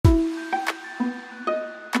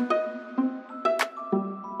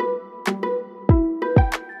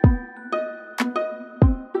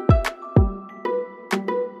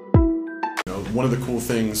one of the cool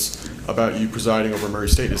things about you presiding over Murray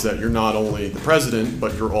State is that you're not only the president,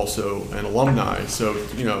 but you're also an alumni. So,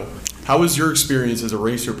 how was your experience as a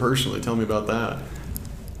racer personally? Tell me about that.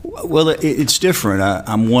 Well, it's different.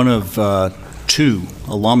 I'm one of two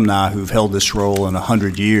alumni who've held this role in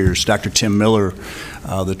 100 years. Dr. Tim Miller,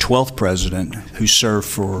 the 12th president, who served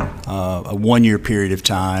for a one-year period of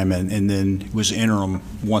time and then was interim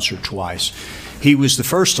once or twice. He was the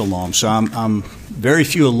first alum, so I'm very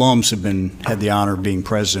few alums have had the honor of being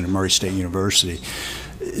president of Murray State University.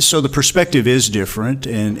 So the perspective is different,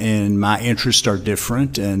 and my interests are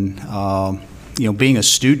different, and being a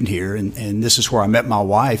student here, and this is where I met my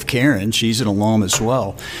wife, Karen. She's an alum as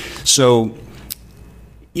well. So,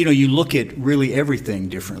 you look at really everything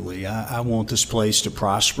differently. I want this place to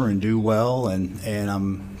prosper and do well, and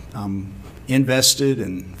I'm invested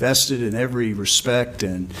and vested in every respect,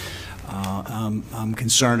 and I'm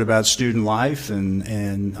concerned about student life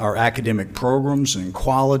and our academic programs and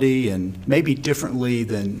quality, and maybe differently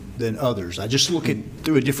than others. I just look at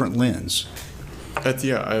through a different lens. I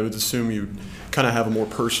would assume you kind of have a more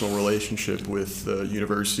personal relationship with the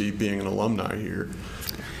university, being an alumni here.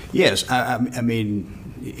 Yes, I mean,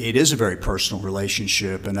 it is a very personal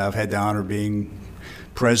relationship, and I've had the honor of being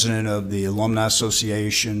president of the Alumni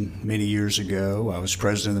Association many years ago. I was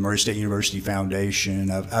president of the Murray State University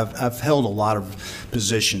Foundation. I've held a lot of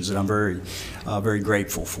positions that I'm very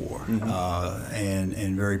grateful for,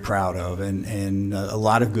 and very proud of, and a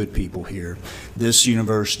lot of good people here. This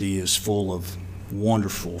university is full of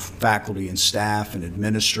wonderful faculty and staff and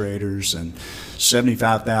administrators, and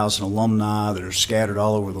 75,000 alumni that are scattered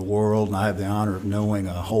all over the world, and I have the honor of knowing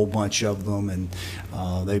a whole bunch of them, and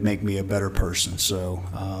they make me a better person. So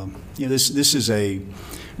this is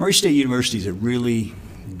Murray State University is a really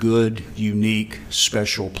good, unique,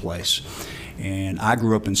 special place. And I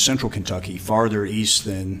grew up in central Kentucky, farther east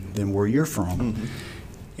than where you're from.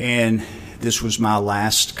 And this was my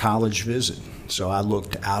last college visit. So I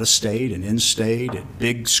looked out of state and in state at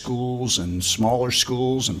big schools and smaller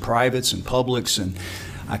schools and privates and publics, and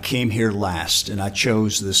I came here last, and I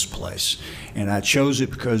chose this place. And I chose it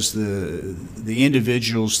because the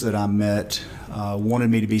individuals that I met wanted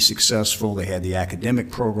me to be successful. They had the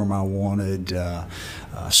academic program I wanted,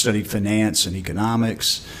 studied finance and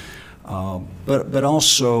economics, but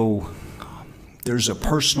also there's a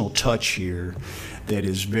personal touch here that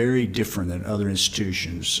is very different than other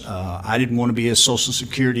institutions. I didn't want to be a Social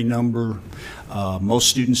Security number. Most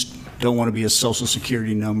students don't want to be a Social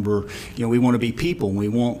Security number. We want to be people, and we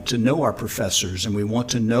want to know our professors, and we want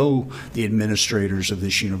to know the administrators of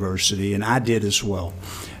this university, and I did as well.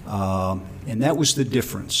 And that was the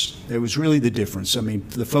difference. It was really the difference. I mean,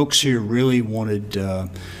 the folks here really wanted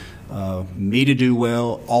me to do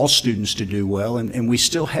well, all students to do well, and we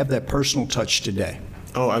still have that personal touch today.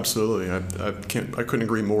 Oh, absolutely. I couldn't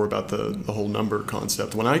agree more about the whole number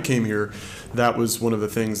concept. When I came here, that was one of the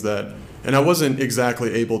things that, and I wasn't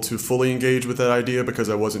exactly able to fully engage with that idea because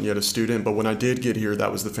I wasn't yet a student, but when I did get here,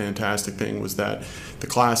 that was the fantastic thing, was that the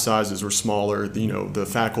class sizes were smaller, the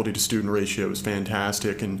faculty to student ratio was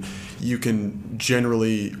fantastic, and you can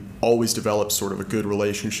generally always develop sort of a good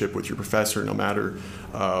relationship with your professor no matter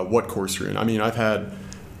what course you're in. I mean, I've had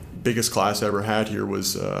biggest class I ever had here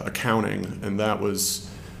was accounting, and that was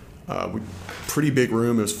pretty big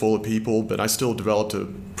room. It was full of people, but I still developed a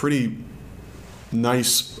pretty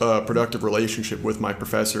nice, productive relationship with my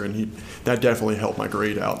professor, and that definitely helped my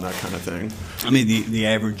grade out and that kind of thing. I mean, the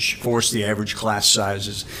average class size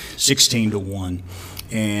is 16 to 1,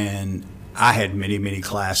 and I had many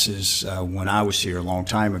classes when I was here a long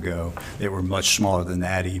time ago that were much smaller than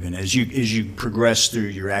that. Even as you progress through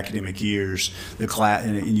your academic years, the class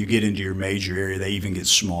and you get into your major area, they even get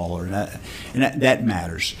smaller, and that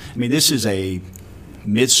matters. I mean, this is a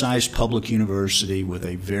mid-sized public university with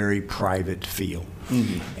a very private feel,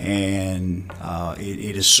 and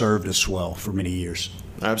it has served us well for many years.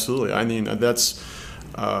 Absolutely. I mean, that's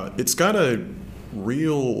it's got a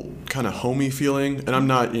real kind of homey feeling, and I'm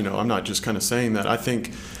not just kind of saying that. I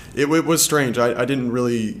think it was strange. I didn't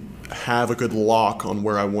really have a good lock on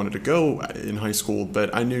where I wanted to go in high school,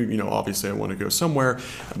 but I knew, obviously I wanted to go somewhere.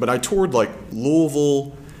 But I toured like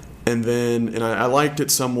Louisville, and I liked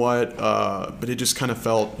it somewhat, but it just kind of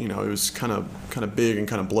felt, it was kind of big and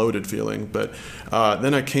kind of bloated feeling. But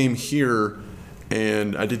then I came here,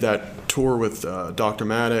 and I did that tour with Dr.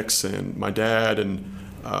 Maddox and my dad, and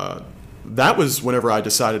that was whenever I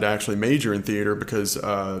decided to actually major in theater, because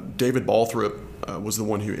David Balthrop was the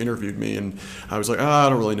one who interviewed me, and I was like, I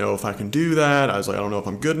don't really know if I can do that. I was like, I don't know if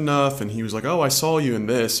I'm good enough. And he was like, I saw you in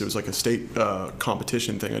this. It was like a state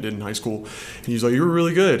competition thing I did in high school. And he's like, you were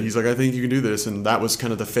really good. He's like, I think you can do this. And that was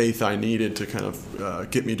kind of the faith I needed to kind of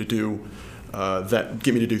get me to do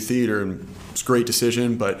theater, and it was a great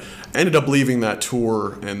decision. But I ended up leaving that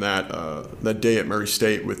tour and that day at Murray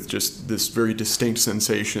State with just this very distinct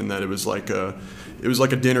sensation that it was like a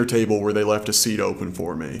dinner table where they left a seat open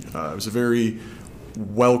for me. It was a very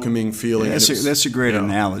welcoming feeling. Yeah, that's a great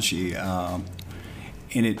analogy, and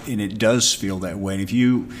it does feel that way. And if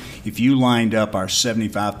you lined up our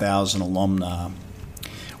 75,000 alumni,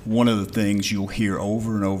 one of the things you'll hear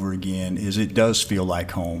over and over again is it does feel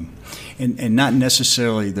like home, and not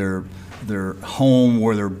necessarily their home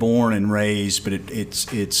where they're born and raised, but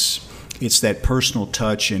it's that personal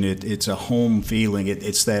touch, and it's a home feeling.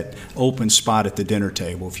 It's that open spot at the dinner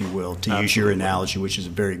table, if you will, to use your analogy, which is a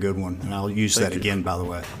very good one. And I'll use that again, by the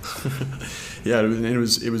way. Yeah, and it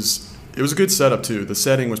was a good setup too. The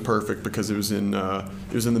setting was perfect because it was in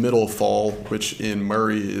the middle of fall, which in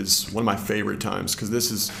Murray is one of my favorite times, because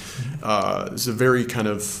this is a very kind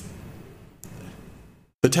of,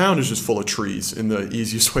 the town is just full of trees in the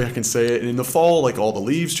easiest way I can say it. And in the fall, like, all the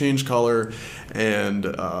leaves change color, and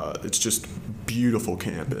it's just beautiful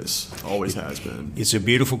campus. Always has been. It's a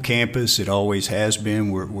beautiful campus. It always has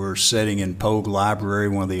been. We're sitting in Pogue Library,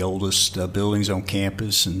 one of the oldest buildings on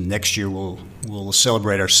campus, and next year we'll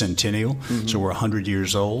celebrate our centennial. Mm-hmm. So we're 100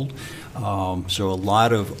 years old. So a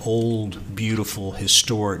lot of old, beautiful,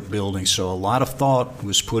 historic buildings. So a lot of thought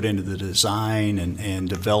was put into the design and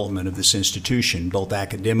development of this institution, both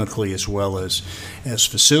academically as well as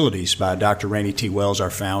facilities, by Dr. Rainey T. Wells, our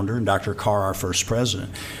founder, and Dr. Carr, our first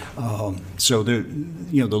president. So the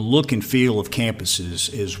look and feel of campus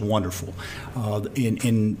is wonderful.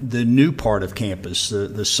 In the new part of campus,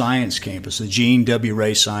 the science campus, the Gene W.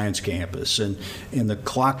 Ray Science Campus, and the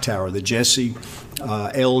clock tower, the Jesse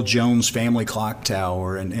L. Jones Family Clock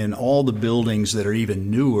Tower, and all the buildings that are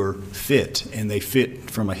even newer fit, and they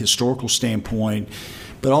fit from a historical standpoint,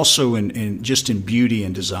 but also in beauty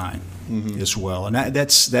and design. Mm-hmm. as well. And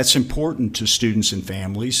that's important to students and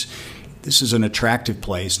families. This is an attractive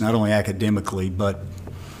place, not only academically, but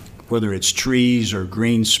whether it's trees or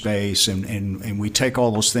green space, and we take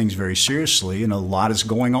all those things very seriously. And a lot is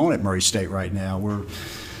going on at Murray State right now. We're,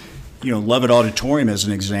 Lovett Auditorium as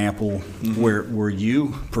an example, mm-hmm. where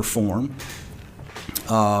you perform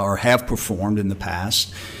or have performed in the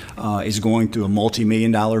past, is going through a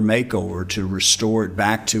multi-million-dollar makeover to restore it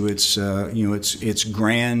back to its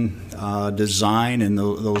grand design and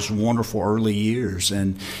those wonderful early years.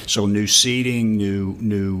 And so new seating,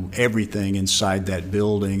 new everything inside that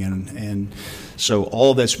building, and so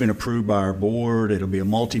all that's been approved by our board. It'll be a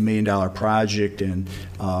multi-million-dollar project, and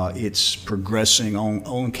it's progressing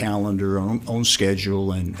on calendar, on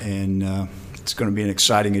schedule, and it's going to be an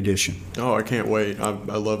exciting addition. Oh, I can't wait. I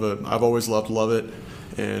love it. I've always loved it.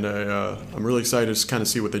 And I'm really excited to kind of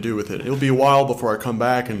see what they do with it. It'll be a while before I come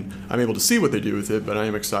back and I'm able to see what they do with it, but I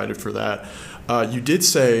am excited for that. You did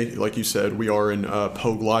say, like you said, we are in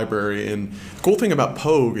Pogue Library, and the cool thing about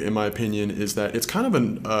Pogue, in my opinion, is that it's kind of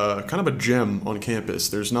a gem on campus.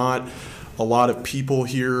 There's not a lot of people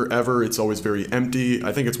here ever. It's always very empty.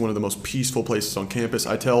 I think it's one of the most peaceful places on campus.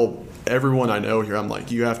 I tell everyone I know here, I'm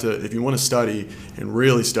like, you have to, if you want to study and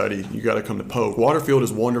really study, you got to come to Pogue. Waterfield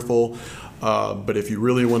is wonderful. But if you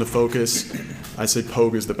really want to focus, I say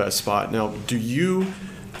Pogue is the best spot. Now, do you,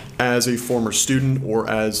 as a former student or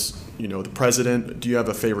as the president, do you have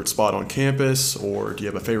a favorite spot on campus, or do you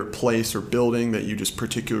have a favorite place or building that you just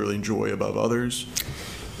particularly enjoy above others?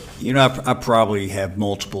 I probably have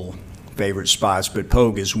multiple favorite spots, but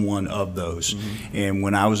Pogue is one of those. Mm-hmm. And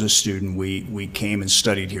when I was a student, we came and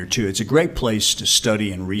studied here too. It's a great place to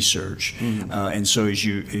study and research. Mm-hmm. And so as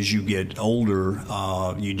you get older,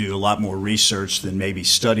 you do a lot more research than maybe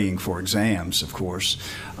studying for exams, of course.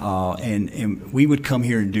 And we would come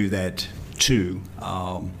here and do that too.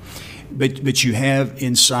 But you have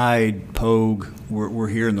inside Pogue, we're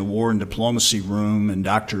here in the War and Diplomacy Room, and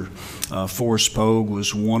Dr. Forrest Pogue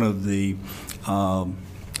was one of the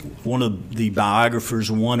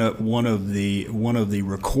biographers, one of the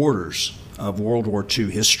recorders of World War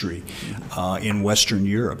II history in Western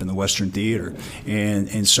Europe, in the Western Theater,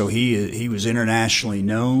 and so he was internationally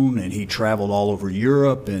known, and he traveled all over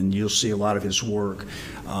Europe, and you'll see a lot of his work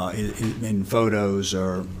in photos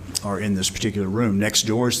or are in this particular room. Next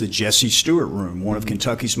door is the Jesse Stewart room, one of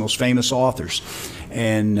Kentucky's most famous authors.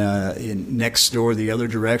 And next door, the other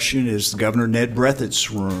direction, is Governor Ned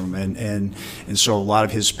Breathitt's room. And so a lot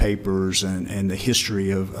of his papers and the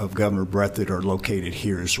history of Governor Breathitt are located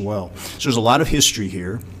here as well. So there's a lot of history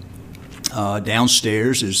here.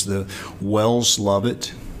 Downstairs is the Wells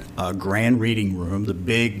Lovett Grand Reading Room. The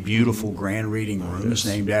big, beautiful Grand Reading Room is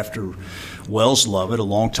named after Wells Lovett, a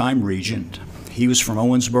longtime regent. He was from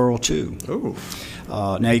Owensboro, too. Oh.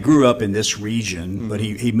 Now, he grew up in this region, but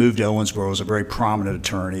he moved to Owensboro as a very prominent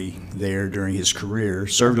attorney there during his career,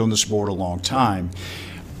 served on this board a long time.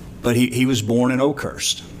 But he was born in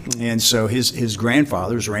Oakhurst, and so his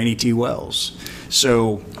grandfather is Rainey T. Wells.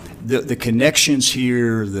 So the connections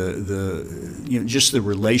here, just the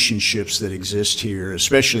relationships that exist here,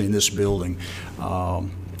 especially in this building,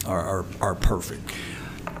 are perfect.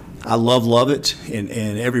 I love Lovett in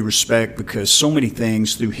every respect because so many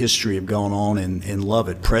things through history have gone on in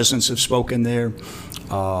Lovett. Presidents have spoken there.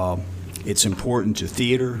 It's important to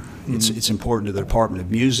theater. It's important to the Department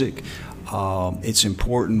of Music. It's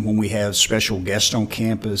important when we have special guests on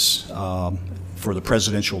campus for the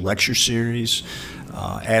presidential lecture series.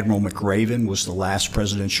 Admiral McRaven was the last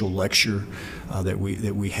presidential lecture that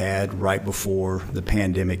we had right before the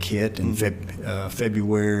pandemic hit in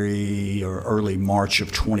February or early March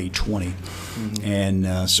of 2020.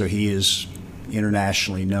 And so he is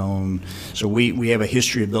internationally known. So we have a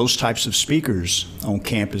history of those types of speakers on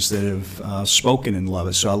campus that have spoken in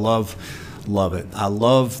Lovett. So I love it. I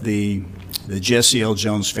love the Jesse L.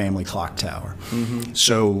 Jones Family Clock Tower.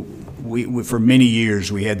 So we for many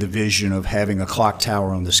years we had the vision of having a clock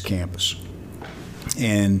tower on this campus,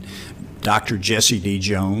 and Dr. Jesse D.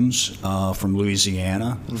 Jones from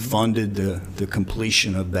Louisiana funded the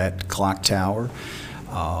completion of that clock tower,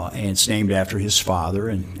 and it's named after his father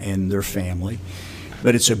and their family.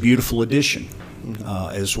 But it's a beautiful addition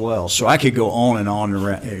as well. So I could go on and on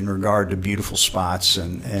in regard to beautiful spots,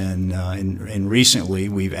 and recently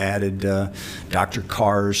we've added Dr.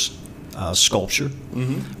 Carr's sculpture,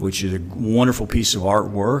 which is a wonderful piece of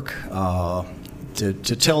artwork.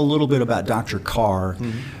 To tell a little bit about Dr. Carr,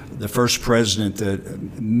 the first president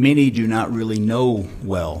that many do not really know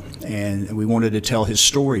well, and we wanted to tell his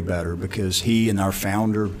story better because he and our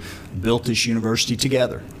founder built this university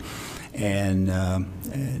together. And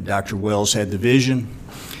Dr. Wells had the vision,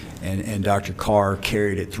 and Dr. Carr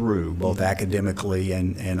carried it through, both academically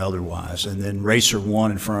and otherwise. And then Racer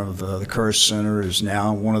One in front of the Kerr Center is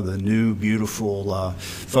now one of the new, beautiful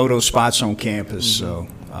photo spots on campus. So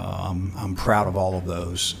I'm proud of all of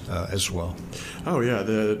those as well. Oh yeah,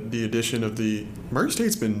 the addition of the Murray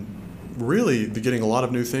State's been really getting a lot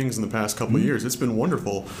of new things in the past couple of years. It's been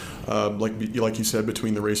wonderful. Like you said,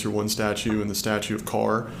 between the Racer One statue and the statue of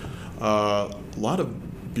Carr, a lot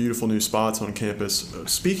of beautiful new spots on campus.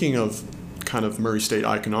 Speaking of kind of Murray State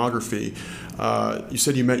iconography, you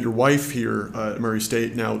said you met your wife here at Murray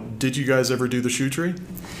State. Now, did you guys ever do the shoe tree?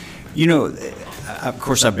 You know, of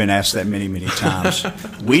course, I've been asked that many, many times.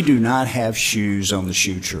 We do not have shoes on the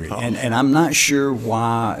shoe tree, and I'm not sure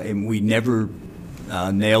why, and we never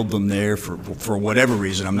nailed them there for whatever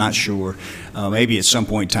reason. I'm not sure. Maybe at some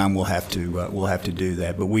point in time we'll have to do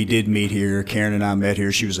that. But we did meet here. Karen and I met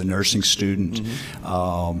here. She was a nursing student,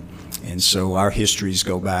 and so our histories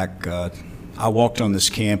go back. I walked on this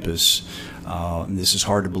campus. And this is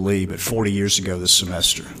hard to believe, but 40 years ago this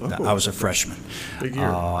semester, I was a freshman. Big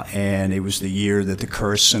year. And it was the year that the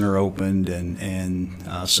Kerr Center opened, and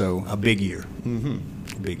so a big year.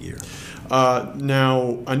 A big year.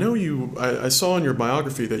 Now, I know I saw in your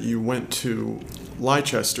biography that you went to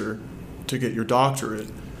Leicester to get your doctorate.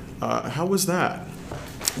 How was that?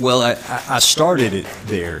 Well, I started it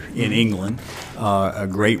there in England, a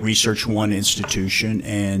great Research One institution,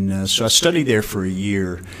 and so I studied there for a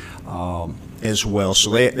year as well.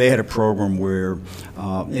 So they had a program where,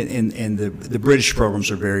 and the British programs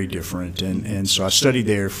are very different, and so I studied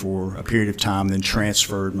there for a period of time, then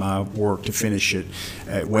transferred my work to finish it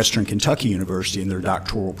at Western Kentucky University in their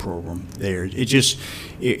doctoral program there.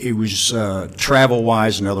 It was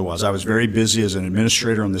travel-wise and otherwise. I was very busy as an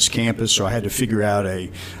administrator on this campus, so I had to figure out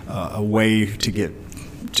a way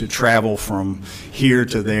to travel from here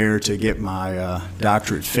to there to get my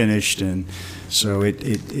doctorate finished. And so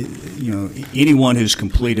anyone who's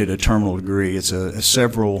completed a terminal degree, it's a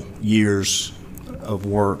several years of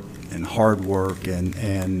work and hard work,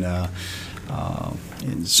 and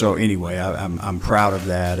so anyway, I'm proud of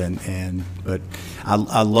that, but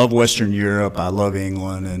I love Western Europe, I love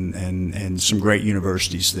England, and some great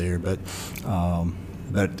universities there, but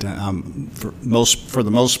but for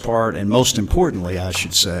the most part, and most importantly, I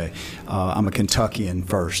should say, I'm a Kentuckian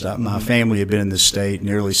first. My family had been in this state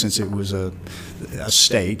nearly since it was a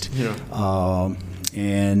state. Yeah.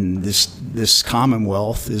 And this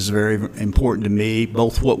Commonwealth is very important to me,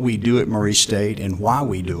 both what we do at Murray State and why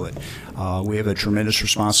we do it. We have a tremendous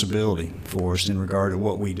responsibility for us in regard to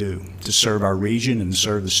what we do to serve our region and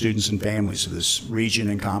serve the students and families of this region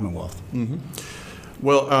and Commonwealth. Mm-hmm.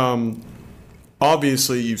 Well,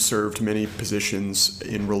 obviously you've served many positions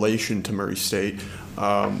in relation to Murray State,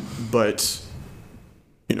 but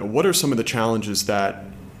what are some of the challenges that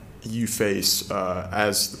you face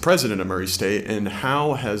as the president of Murray State, and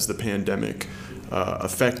how has the pandemic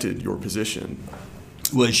affected your position?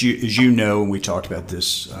 Well, as you know, and we talked about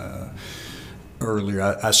this earlier,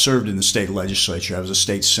 I served in the state legislature. I was a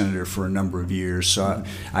state senator for a number of years, so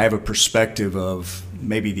I have a perspective of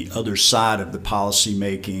maybe the other side of the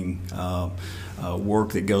policy-making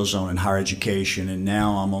work that goes on in higher education, and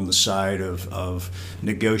now I'm on the side of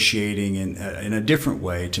negotiating in a different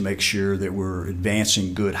way to make sure that we're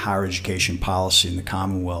advancing good higher education policy in the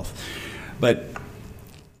Commonwealth. But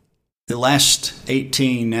the last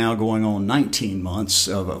 18, now going on 19 months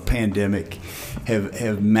of a pandemic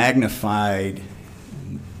have magnified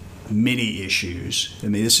many issues. I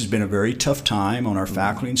mean, this has been a very tough time on our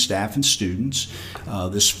faculty and staff and students.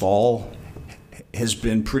 This fall has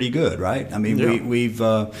been pretty good, right? I mean, yeah.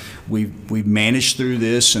 we've managed through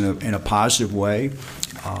this in a positive way,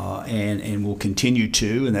 and will continue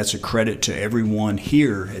to, and that's a credit to everyone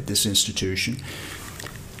here at this institution.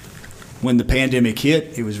 When the pandemic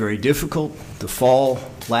hit, it was very difficult. The fall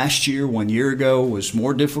last year, 1 year ago, was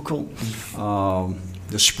more difficult.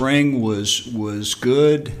 The spring was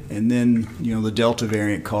good, and then the Delta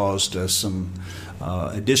variant caused some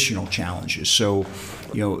additional challenges. So,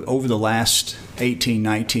 over the last 18,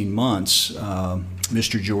 19 months,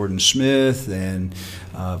 Mr. Jordan Smith and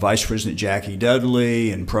Vice President Jackie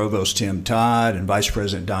Dudley and Provost Tim Todd and Vice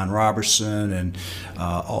President Don Robertson and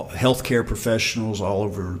healthcare professionals all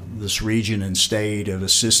over this region and state have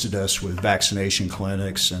assisted us with vaccination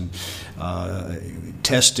clinics and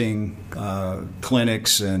testing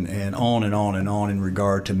clinics and on and on and on in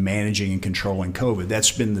regard to managing and controlling COVID.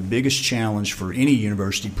 That's been the biggest challenge for any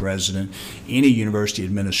university president, any university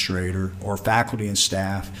administrator, or faculty and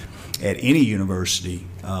staff at any university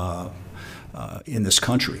in this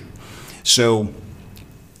country. So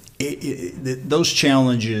those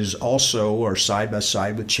challenges also are side by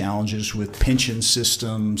side with challenges with pension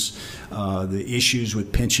systems, the issues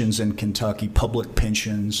with pensions in Kentucky, public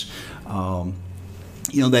pensions.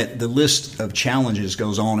 That the list of challenges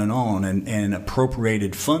goes on, and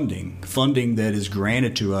appropriated funding that is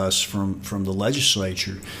granted to us from the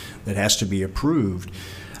legislature that has to be approved.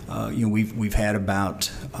 We've had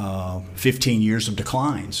about 15 years of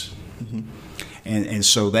declines. Mm-hmm. And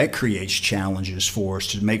so that creates challenges for us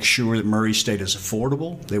to make sure that Murray State is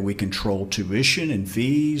affordable, that we control tuition and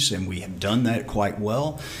fees, and we have done that quite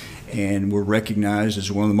well. And we're recognized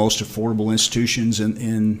as one of the most affordable institutions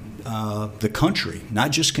in the country,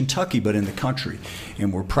 not just Kentucky, but in the country.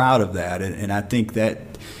 And we're proud of that. And I think that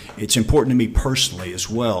it's important to me personally as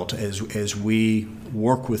well, as we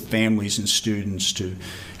work with families and students to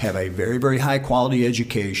have a very, very high quality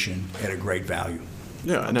education at a great value.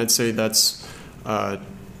 Yeah, and I'd say that's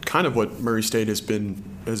kind of what Murray State has been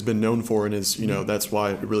known for, and is that's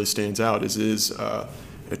why it really stands out. Is a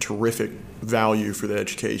terrific value for the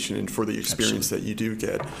education and for the experience Absolutely. That you do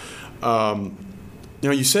get.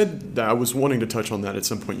 You said that, I was wanting to touch on that at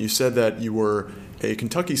some point. You said that you were a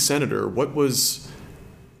Kentucky senator. What was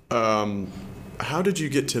how did you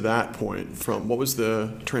get to that point? What was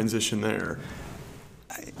the transition there?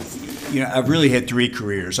 I've really had three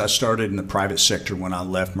careers. I started in the private sector when I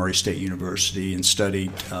left Murray State University and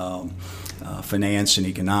studied finance and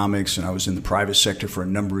economics, and I was in the private sector for a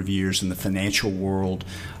number of years in the financial world.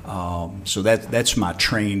 So that's my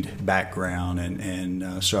trained background,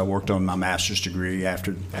 and so I worked on my master's degree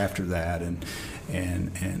after that,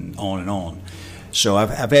 and on. So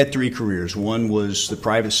I've had three careers. One was the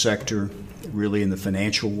private sector, really in the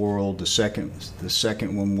financial world. The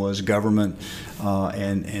second one was government,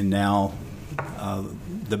 and now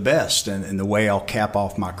the best and the way I'll cap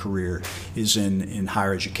off my career is in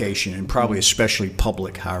higher education, and probably especially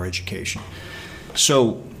public higher education.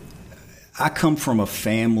 So I come from a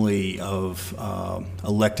family of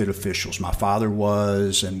elected officials. My father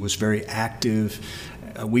was very active.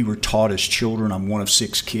 We were taught as children, I'm one of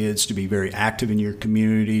 6 kids, to be very active in your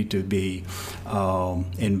community, to be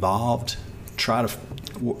involved. Try to,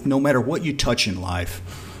 no matter what you touch in life,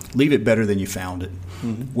 leave it better than you found it.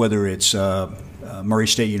 Mm-hmm. Whether it's Murray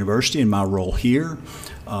State University in my role here,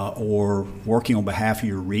 or working on behalf of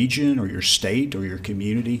your region or your state or your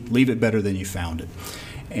community, leave it better than you found it.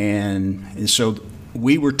 And so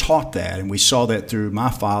we were taught that, and we saw that through my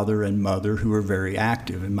father and mother, who were very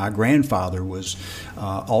active. And my grandfather was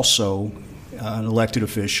also an elected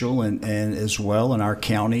official, and as well in our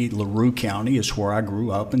county. LaRue County is where I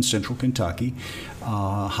grew up in central Kentucky.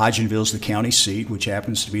 Hodgenville is the county seat, which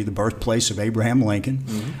happens to be the birthplace of Abraham Lincoln.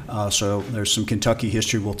 Mm-hmm. So there's some Kentucky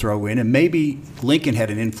history we'll throw in, and maybe Lincoln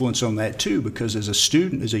had an influence on that too, because as a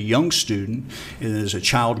student, as a young student, and as a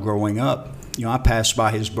child growing up, I passed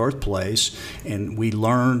by his birthplace, and we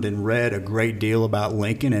learned and read a great deal about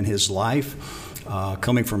Lincoln and his life,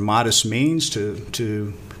 coming from modest means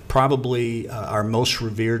to probably our most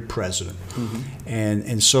revered president. Mm-hmm.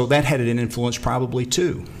 And so that had an influence probably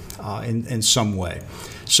too, in some way.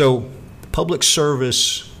 So public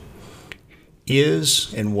service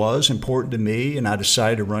is and was important to me, and I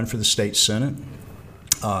decided to run for the state senate.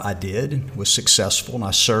 I did, was successful, and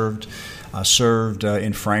I served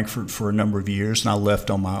in Frankfort for a number of years, and I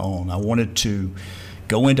left on my own. I wanted to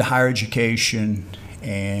go into higher education,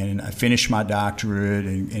 and I finished my doctorate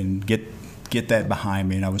and get that behind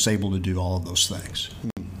me, and I was able to do all of those things.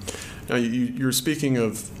 Now, you're speaking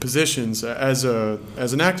of positions. As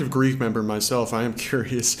an active Greek member myself, I am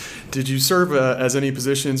curious, did you serve as any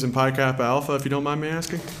positions in Pi Kappa Alpha, if you don't mind me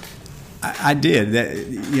asking? I did.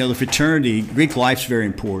 The fraternity, Greek life's very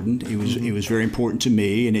important. It was very important to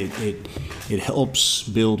me, and it helps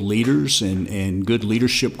build leaders and good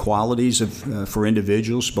leadership qualities for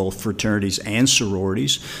individuals, both fraternities and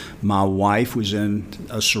sororities. My wife was in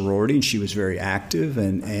a sorority, and she was very active,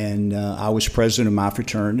 and I was president of my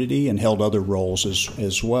fraternity and held other roles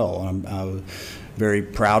as well. I'm very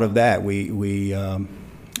proud of that.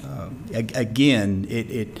 Again,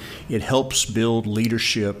 it helps build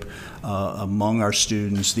leadership among our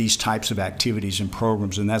students, these types of activities and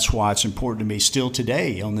programs, and that's why it's important to me still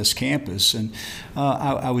today on this campus. And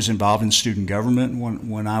I was involved in student government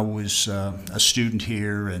when I was a student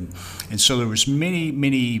here, and so there was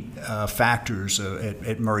many factors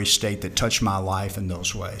at Murray State that touched my life in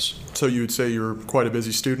those ways. So you would say you were quite a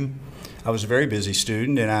busy student? I was a very busy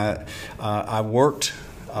student, and I worked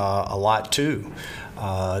a lot too.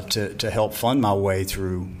 To help fund my way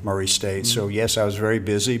through Murray State. So yes, I was very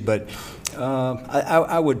busy, but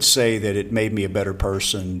I would say that it made me a better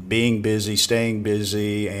person, being busy, staying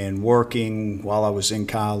busy, and working while I was in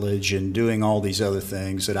college and doing all these other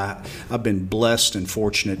things that I've been blessed and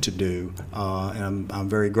fortunate to do, and I'm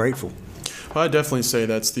very grateful. Well, I'd definitely say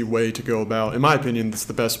that's the way to go about, in my opinion, that's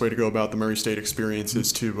the best way to go about the Murray State experience,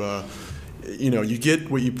 is to you get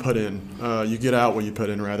what you put in. You get out what you put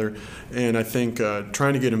in, rather. And I think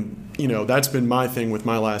trying to get him, that's been my thing with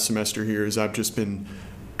my last semester here, is I've just been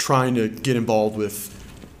trying to get involved with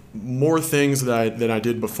more things than I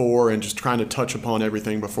did before, and just trying to touch upon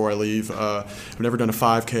everything before I leave. I've never done a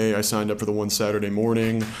 5K. I signed up for the one Saturday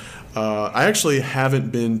morning. I actually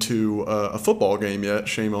haven't been to a football game yet.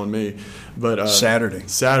 Shame on me. But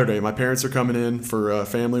Saturday. My parents are coming in for a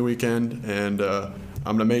family weekend, and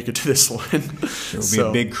I'm going to make it to this one. It'll be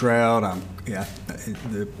a big crowd.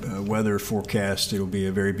 The weather forecast, it'll be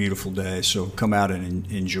a very beautiful day, so come out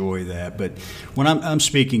and enjoy that. But when I'm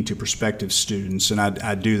speaking to prospective students, and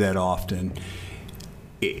I do that often,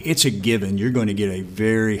 it's a given. You're going to get a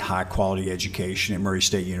very high-quality education at Murray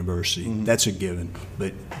State University. Mm-hmm. That's a given.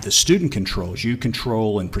 But the student controls. You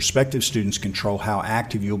control, and prospective students control how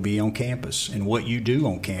active you'll be on campus and what you do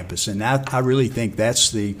on campus. And I really think that's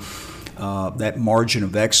that margin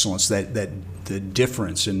of excellence, that the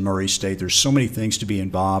difference in Murray State. There's so many things to be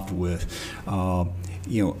involved with. I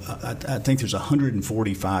think there's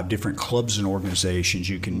 145 different clubs and organizations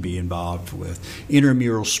you can be involved with.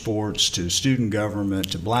 Intramural sports, to student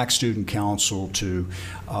government, to Black Student Council, to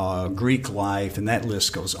Greek life, and that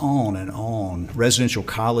list goes on and on. Residential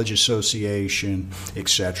College Association,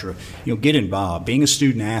 etc. Get involved. Being a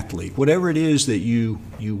student athlete, whatever it is that you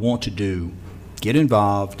want to do, get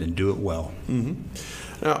involved and do it well. Mm-hmm.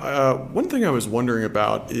 Now, one thing I was wondering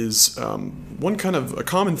about is one kind of a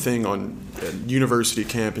common thing on university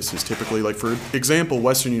campuses typically, like for example,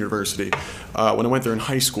 Western University, when I went there in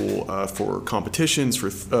high school for competitions,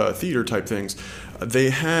 for theater type things,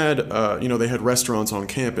 they had restaurants on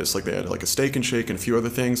campus, like they had like a Steak and Shake and a few other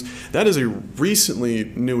things. That is a recently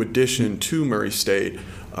new addition to Murray State.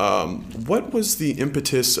 What was the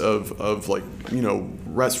impetus of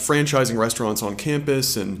franchising restaurants on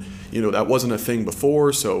campus, and that wasn't a thing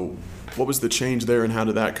before, so what was the change there, and how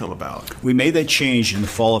did that come about? We made that change in the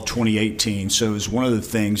fall of 2018, so it was one of the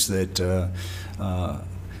things that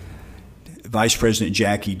Vice President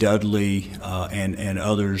Jackie Dudley and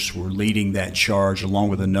others were leading that charge, along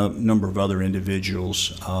with a number of other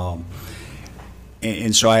individuals.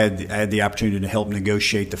 And so I had the opportunity to help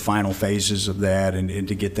negotiate the final phases of that and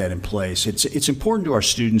to get that in place. It's important to our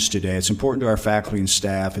students today. It's important to our faculty and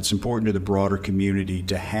staff. It's important to the broader community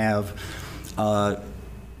to have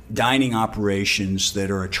dining operations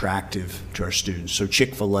that are attractive to our students. So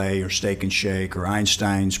Chick-fil-A or Steak and Shake or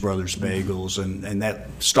Einstein's Brothers Bagels and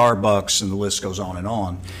that Starbucks, and the list goes on and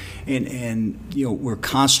on. And you know, we're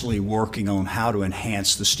constantly working on how to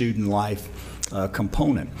enhance the student life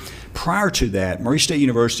component. Prior to that, Murray State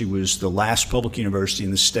University was the last public university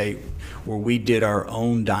in the state where we did our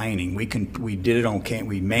own dining. We did it on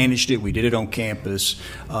we managed it, we did it on campus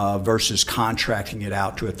versus contracting it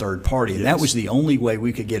out to a third party. And that was the only way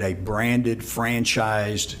we could get a branded,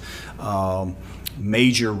 franchised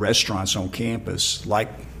major restaurants on campus like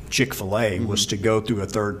Chick-fil-A was to go through a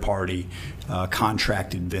third party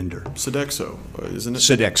contracted vendor. Sodexo, isn't it?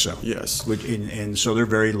 Sodexo. Yes. And so they're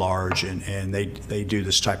very large, and they do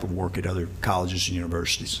this type of work at other colleges and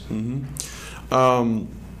universities.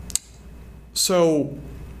 So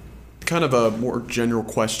kind of a more general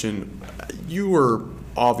question. You've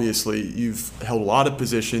held a lot of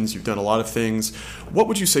positions, you've done a lot of things. What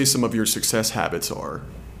would you say some of your success habits are?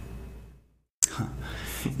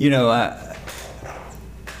 You know,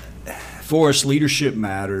 for us, leadership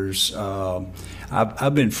matters.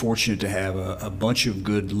 I've been fortunate to have a bunch of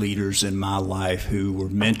good leaders in my life who were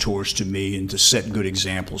mentors to me and to set good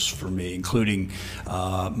examples for me, including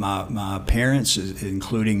my parents,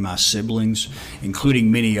 including my siblings,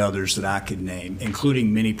 including many others that I could name,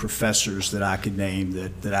 including many professors that I could name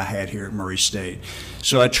that I had here at Murray State.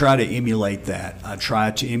 So I try to emulate that. I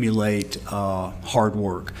try to emulate hard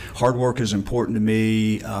work. Hard work is important to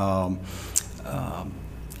me.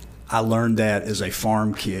 I learned that as a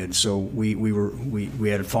farm kid. So we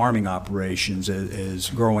had farming operations as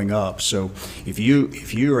growing up. So if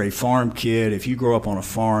you're a farm kid, if you grow up on a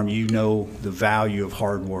farm, you know the value of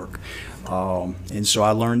hard work. And so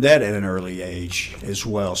I learned that at an early age as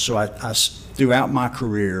well. So I throughout my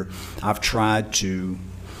career, I've tried to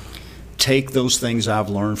take those things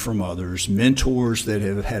I've learned from others, mentors that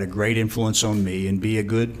have had a great influence on me, and be a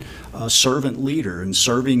good servant leader and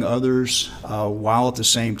serving others while at the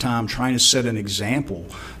same time trying to set an example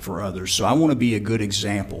for others. So I want to be a good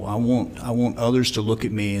example. I want others to look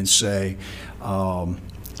at me and say,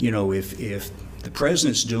 you know, if the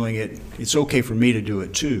president's doing it, it's okay for me to do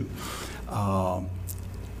it too.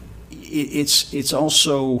 It's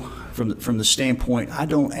also from the standpoint, I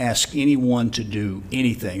don't ask anyone to do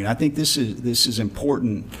anything, and I think this is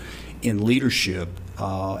important in leadership.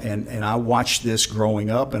 And I watched this growing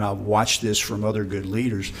up, and I've watched this from other good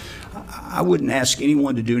leaders. I wouldn't ask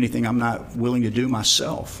anyone to do anything I'm not willing to do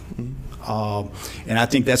myself. And I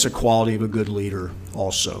think that's a quality of a good leader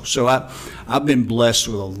also. So I've been blessed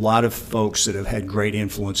with a lot of folks that have had great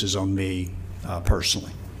influences on me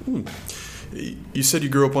personally. You said you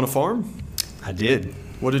grew up on a farm? I did.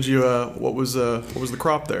 What did you? What was the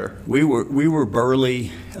crop there? We were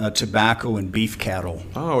burley, tobacco, and beef cattle.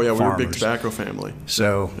 Oh yeah, farmers. we were a big tobacco family.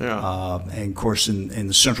 So yeah. And of course, in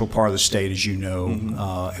the central part of the state, as you know,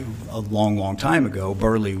 a long time ago,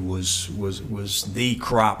 burley was the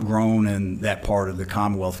crop grown in that part of the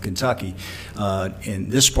Commonwealth of Kentucky. In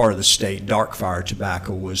this part of the state, dark fire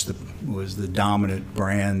tobacco was the dominant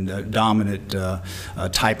brand, dominant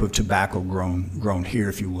type of tobacco grown here,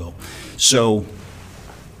 if you will. So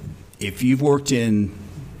if you've worked in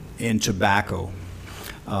tobacco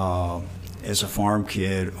as a farm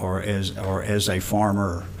kid or as a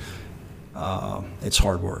farmer, it's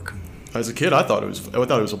hard work. As a kid, I thought it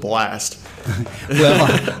was a blast.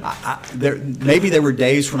 Well, maybe there were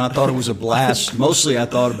days when I thought it was a blast. Mostly, I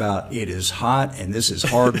thought about it is hot and this is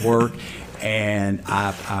hard work, and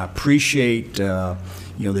I appreciate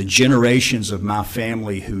the generations of my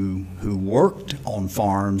family who worked on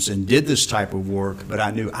farms and did this type of work, but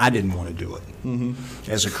I knew I didn't want to do it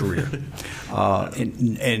as a career.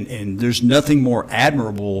 And there's nothing more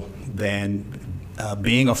admirable than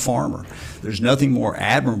being a farmer. There's nothing more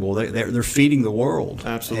admirable. They're feeding the world.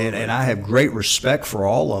 Absolutely. And I have great respect for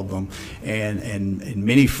all of them. And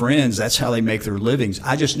many friends, that's how they make their livings.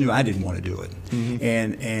 I just knew I didn't want to do it.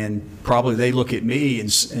 And probably they look at me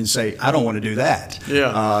and say, I don't want to do that.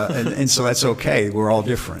 Yeah. And so that's okay. We're all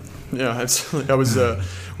different. Yeah, absolutely. I was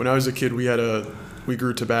when I was a kid, we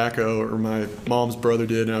grew tobacco, or my mom's brother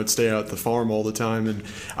did, and I would stay out at the farm all the time. And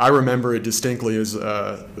I remember it distinctly as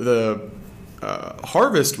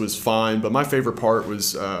harvest was fine, but my favorite part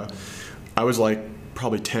was I was like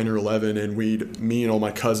probably 10 or 11, and me and all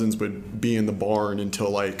my cousins would be in the barn until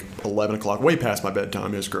like 11 o'clock, way past my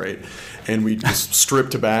bedtime. It was great. And we just strip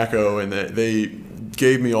tobacco, and they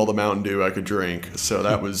gave me all the Mountain Dew I could drink. So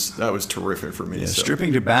that was terrific for me. Yeah, so.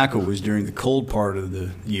 Stripping tobacco was during the cold part of the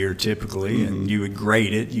year typically, and you would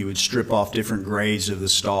grade it. You would strip off different grades of the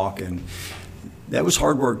stalk, and that was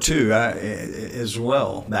hard work too, as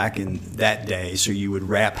well, back in that day. So you would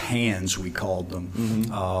wrap hands, we called them,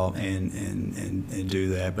 and do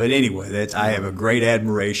that. But anyway, I have a great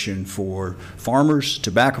admiration for farmers,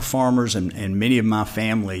 tobacco farmers, and many of my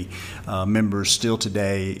family members still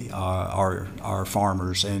today are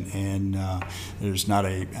farmers, and there's not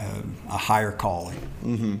a higher calling.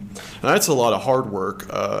 Now, that's a lot of hard work,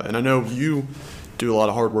 and I know you do a lot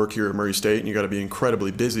of hard work here at Murray State, and you got to be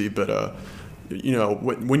incredibly busy, but you know,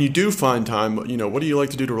 when you do find time, you know, what do you like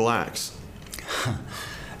to do to relax?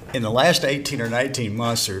 In the last 18 or 19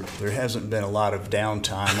 months, there hasn't been a lot of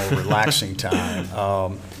downtime or relaxing time.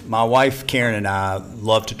 My wife, Karen, and I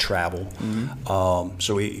love to travel.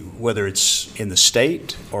 So whether it's in the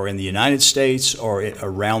state or in the United States or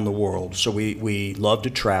around the world. So we love to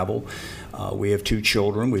travel. We have 2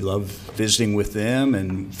 children. We love visiting with them,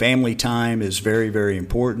 and family time is very, very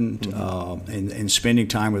important, and spending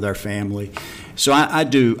time with our family. So I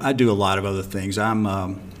do a lot of other things. I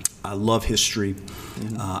love history.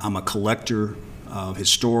 I'm a collector of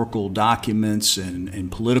historical documents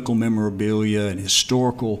and political memorabilia and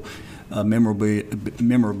historical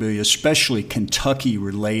memorabilia, especially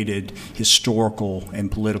Kentucky-related historical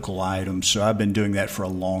and political items. So I've been doing that for a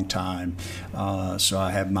long time. So I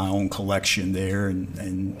have my own collection there,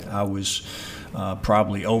 and I was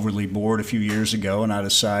probably overly bored a few years ago, and I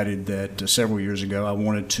decided that several years ago I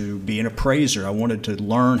wanted to be an appraiser. I wanted to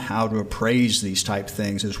learn how to appraise these type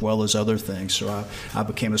things as well as other things. So I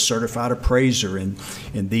became a certified appraiser in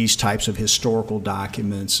these types of historical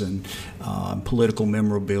documents and political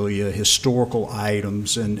memorabilia, historical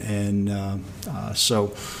items, and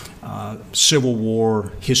Civil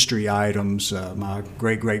War history items. My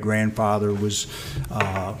great-great-grandfather was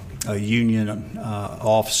a Union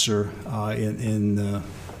officer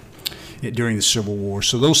during the Civil War.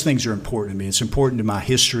 So those things are important to me. It's important to my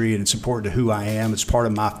history, and it's important to who I am. It's part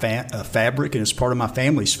of my fabric, and it's part of my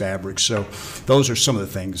family's fabric. So those are some of the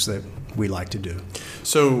things that we like to do.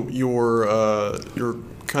 So you're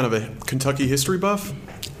kind of a Kentucky history buff?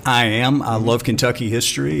 I am. I love Kentucky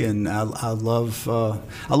history, and I love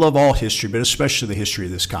all history, but especially the history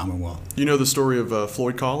of this Commonwealth. You know the story of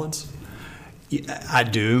Floyd Collins? I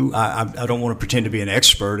do. I don't want to pretend to be an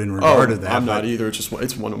expert in regard to that. I'm not either.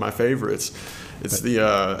 It's one of my favorites.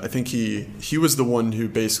 I think he was the one who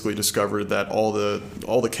basically discovered that all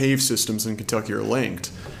the cave systems in Kentucky are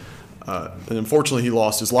linked. And unfortunately, he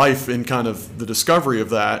lost his life in kind of the discovery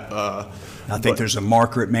of that. I think there's a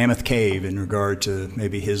marker at Mammoth Cave in regard to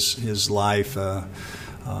maybe his life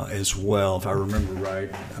as well, if I remember right.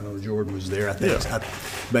 I know Jordan was there. I think, yeah.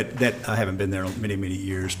 But I haven't been there in many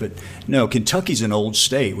years. But no, Kentucky's an old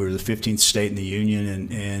state. We're the 15th state in the Union,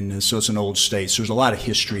 and so it's an old state. So there's a lot of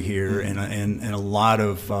history here, and a lot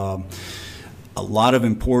of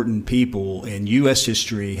important people in U.S.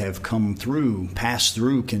 history have passed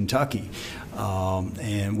through Kentucky.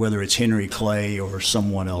 And whether it's Henry Clay or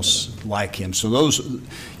someone else like him. So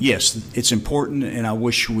yes, it's important, and I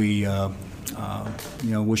wish we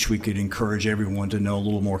could encourage everyone to know a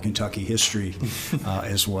little more Kentucky history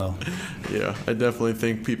as well. Yeah, I definitely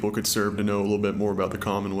think people could serve to know a little bit more about the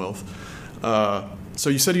Commonwealth. So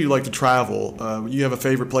you said you like to travel. You have a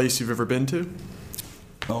favorite place you've ever been to?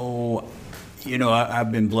 Oh,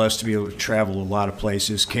 I've been blessed to be able to travel a lot of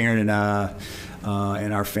places. Karen and I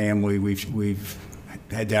and our family, we've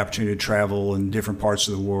had the opportunity to travel in different parts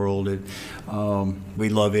of the world. We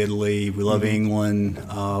love Italy, we love England,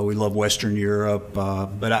 we love Western Europe,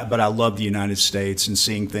 but I love the United States and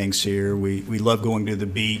seeing things here. We love going to the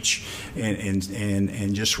beach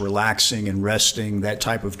and just relaxing and resting, that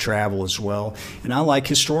type of travel as well. And I like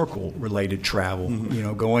historical related travel,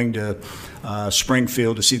 going to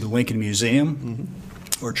Springfield to see the Lincoln Museum.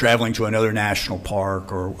 Or traveling to another national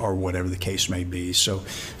park, or whatever the case may be. So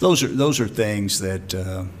those are things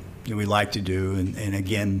that we like to do, and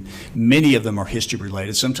again, many of them are history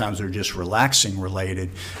related. Sometimes they're just relaxing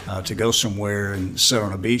related, to go somewhere and sit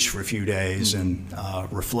on a beach for a few days and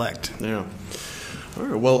reflect. Yeah. All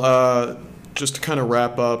right. Well, just to kind of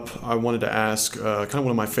wrap up, I wanted to ask kind of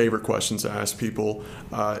one of my favorite questions to ask people.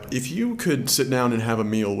 If you could sit down and have a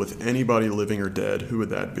meal with anybody living or dead, who would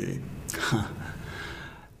that be?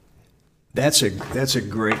 That's a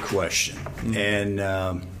great question, and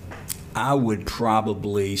I would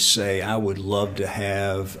probably say I would love to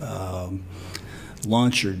have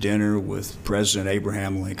lunch or dinner with President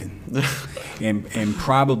Abraham Lincoln, and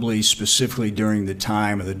probably specifically during the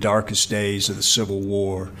time of the darkest days of the Civil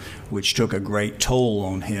War, which took a great toll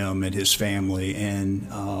on him and his family. And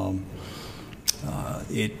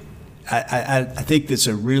I think that's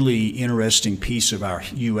a really interesting piece of our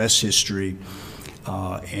U.S. history,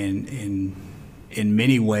 and in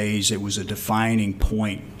many ways it was a defining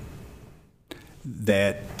point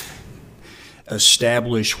that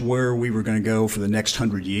establish where we were going to go for the next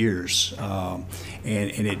 100 years, and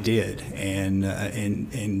it did.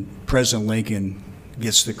 And President Lincoln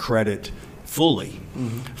gets the credit fully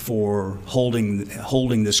for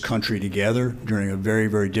holding this country together during a very,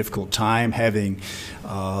 very difficult time, having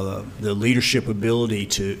the leadership ability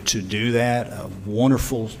to do that. A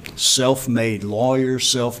wonderful self-made lawyer,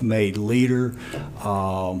 self-made leader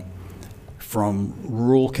from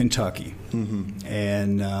rural Kentucky.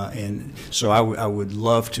 And so I would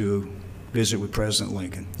love to visit with President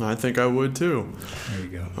Lincoln. I think I would too. There you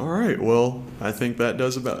go. All right. Well, I think that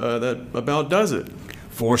about does it.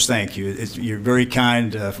 Forrest, thank you. You're very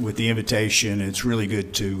kind with the invitation. It's really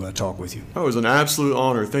good to talk with you. Oh, it was an absolute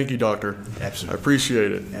honor. Thank you, Doctor. Absolutely. I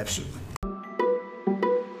appreciate it. Absolutely.